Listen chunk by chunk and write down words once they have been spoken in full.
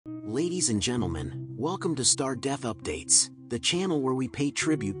Ladies and gentlemen, welcome to Star Death Updates, the channel where we pay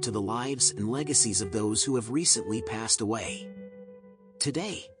tribute to the lives and legacies of those who have recently passed away.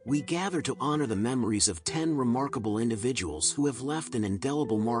 Today, we gather to honor the memories of 10 remarkable individuals who have left an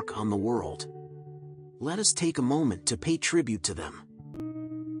indelible mark on the world. Let us take a moment to pay tribute to them.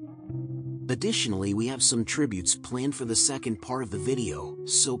 Additionally, we have some tributes planned for the second part of the video,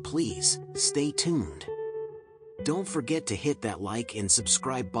 so please, stay tuned. Don't forget to hit that like and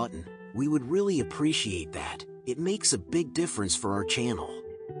subscribe button, we would really appreciate that, it makes a big difference for our channel.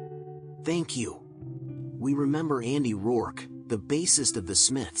 Thank you. We remember Andy Rourke, the bassist of the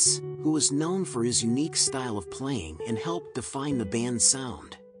Smiths, who was known for his unique style of playing and helped define the band's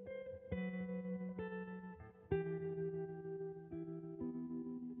sound.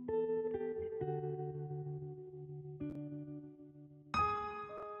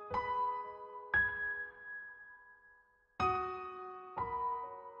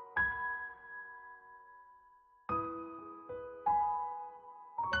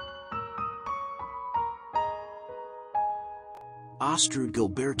 Astrud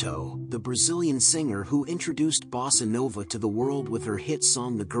Gilberto, the Brazilian singer who introduced bossa nova to the world with her hit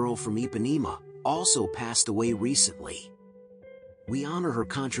song The Girl from Ipanema, also passed away recently. We honor her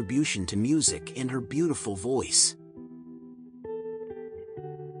contribution to music and her beautiful voice.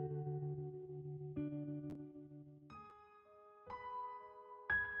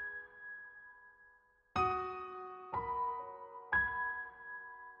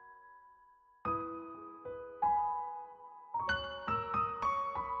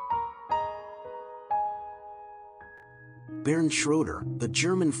 Bernd Schroeder, the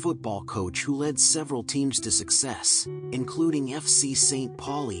German football coach who led several teams to success, including FC St.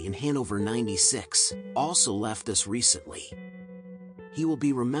 Pauli in Hannover 96, also left us recently. He will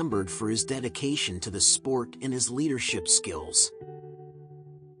be remembered for his dedication to the sport and his leadership skills.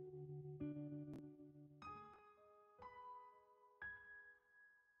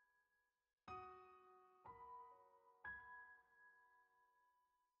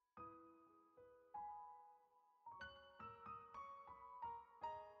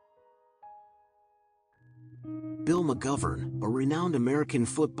 Bill McGovern, a renowned American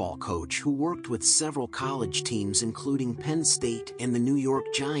football coach who worked with several college teams including Penn State and the New York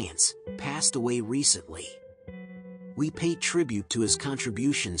Giants, passed away recently. We pay tribute to his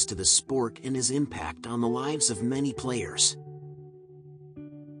contributions to the sport and his impact on the lives of many players.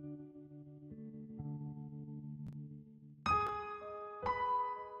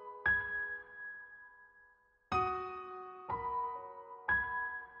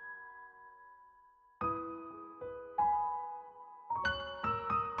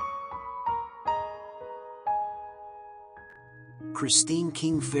 Christine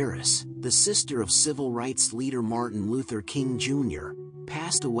King Farris, the sister of civil rights leader Martin Luther King Jr.,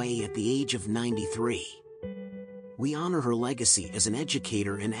 passed away at the age of 93. We honor her legacy as an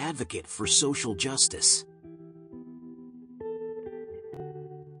educator and advocate for social justice.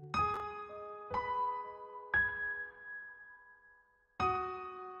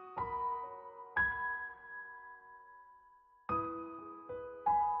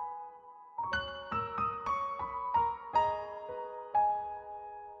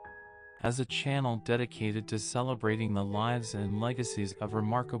 As a channel dedicated to celebrating the lives and legacies of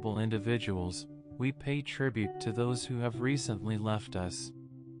remarkable individuals, we pay tribute to those who have recently left us.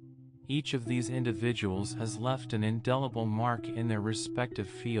 Each of these individuals has left an indelible mark in their respective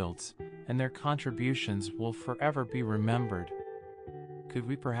fields, and their contributions will forever be remembered. Could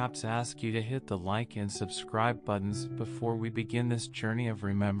we perhaps ask you to hit the like and subscribe buttons before we begin this journey of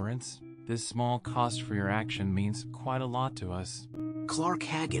remembrance? This small cost for your action means quite a lot to us.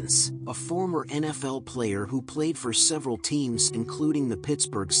 Haggans, a former NFL player who played for several teams including the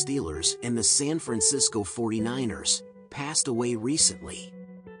Pittsburgh Steelers and the San Francisco 49ers, passed away recently.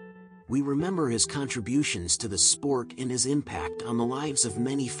 We remember his contributions to the sport and his impact on the lives of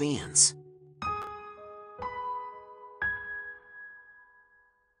many fans.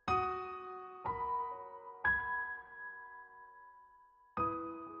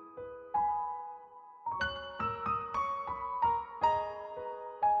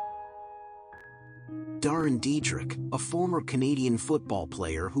 Dahrran Diedrick, a former Canadian football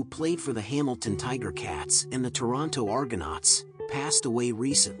player who played for the Hamilton Tiger Cats and the Toronto Argonauts, passed away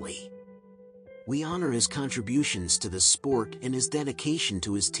recently. We honor his contributions to the sport and his dedication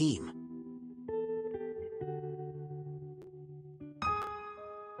to his team.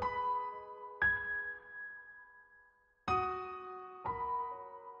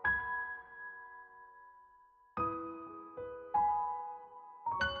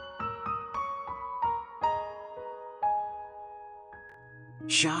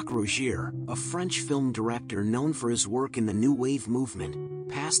 Jacques Rozier, a French film director known for his work in the New Wave movement,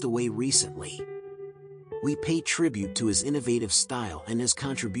 passed away recently. We pay tribute to his innovative style and his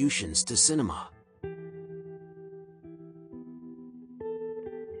contributions to cinema.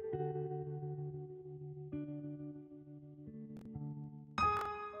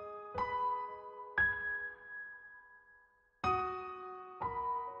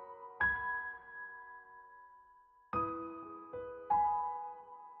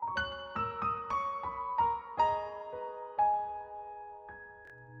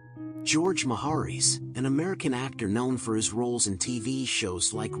 George Maharis, an American actor known for his roles in TV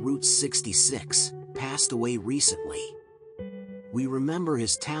shows like Route 66, passed away recently. We remember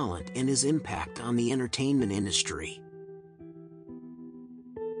his talent and his impact on the entertainment industry.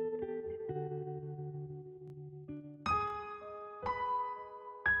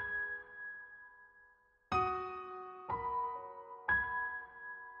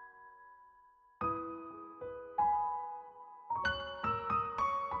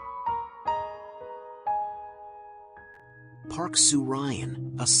 Park Soo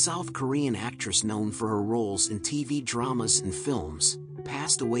Ryun, a South Korean actress known for her roles in TV dramas and films,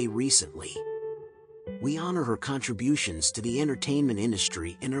 passed away recently. We honor her contributions to the entertainment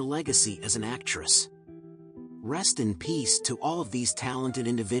industry and her legacy as an actress. Rest in peace to all of these talented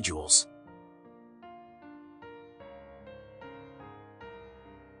individuals.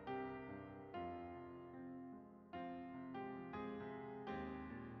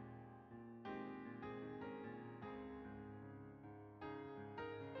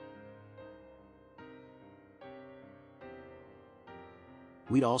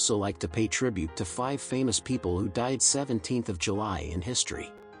 We'd also like to pay tribute to 5 famous people who died 17th of July in history.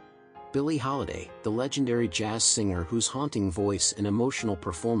 Billie Holiday, the legendary jazz singer whose haunting voice and emotional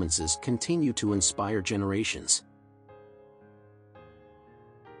performances continue to inspire generations.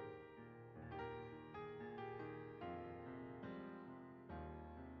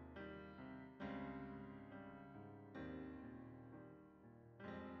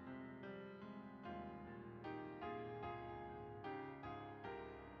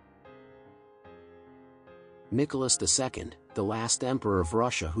 Nicholas II, the last emperor of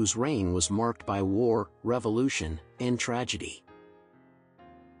Russia whose reign was marked by war, revolution, and tragedy.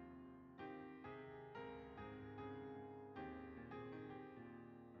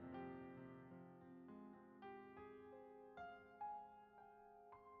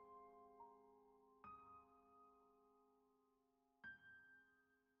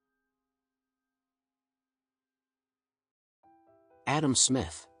 Adam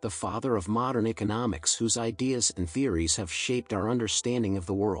Smith, the father of modern economics whose ideas and theories have shaped our understanding of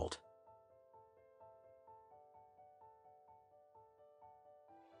the world.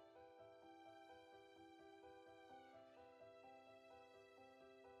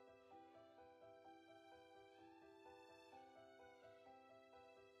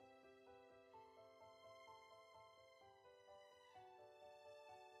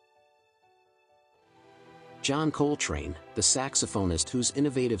 John Coltrane, the saxophonist whose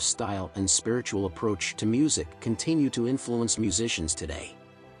innovative style and spiritual approach to music continue to influence musicians today.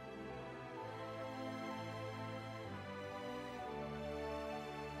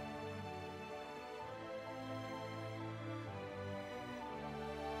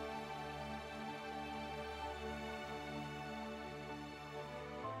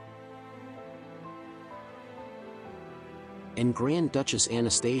 And Grand Duchess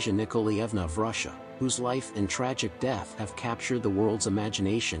Anastasia Nikolaevna of Russia, whose life and tragic death have captured the world's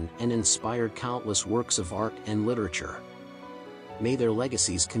imagination and inspired countless works of art and literature. May their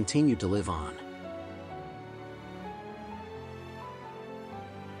legacies continue to live on.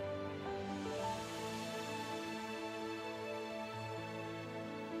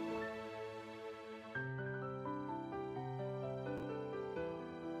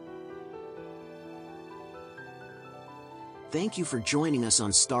 Thank you for joining us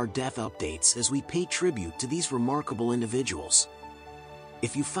on Star Death Updates as we pay tribute to these remarkable individuals.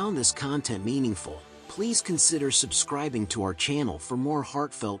 If you found this content meaningful, please consider subscribing to our channel for more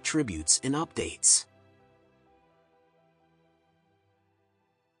heartfelt tributes and updates.